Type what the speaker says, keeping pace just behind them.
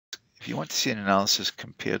If you want to see an analysis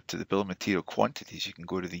compared to the bill of material quantities, you can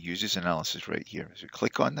go to the Usage Analysis right here. So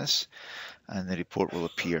click on this and the report will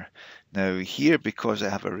appear. Now here, because I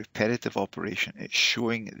have a repetitive operation, it's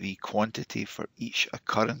showing the quantity for each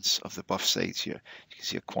occurrence of the buff sides here. You can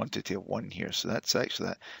see a quantity of 1 here, so that's actually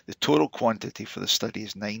that. The total quantity for the study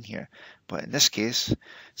is 9 here, but in this case,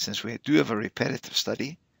 since we do have a repetitive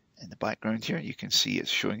study, in the background here, you can see it's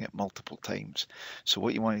showing it multiple times. So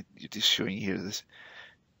what you want to do is showing you here this.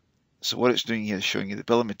 So what it's doing here is showing you the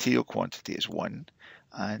bill of material quantity is 1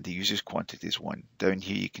 and the usage quantity is 1. Down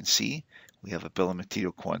here you can see we have a bill of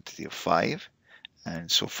material quantity of 5, and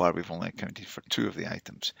so far we've only accounted for 2 of the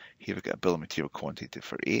items. Here we've got a bill of material quantity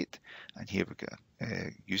for 8, and here we've got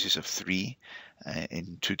uses of 3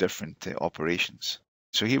 in 2 different operations.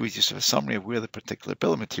 So here we just have a summary of where the particular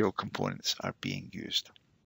bill of material components are being used.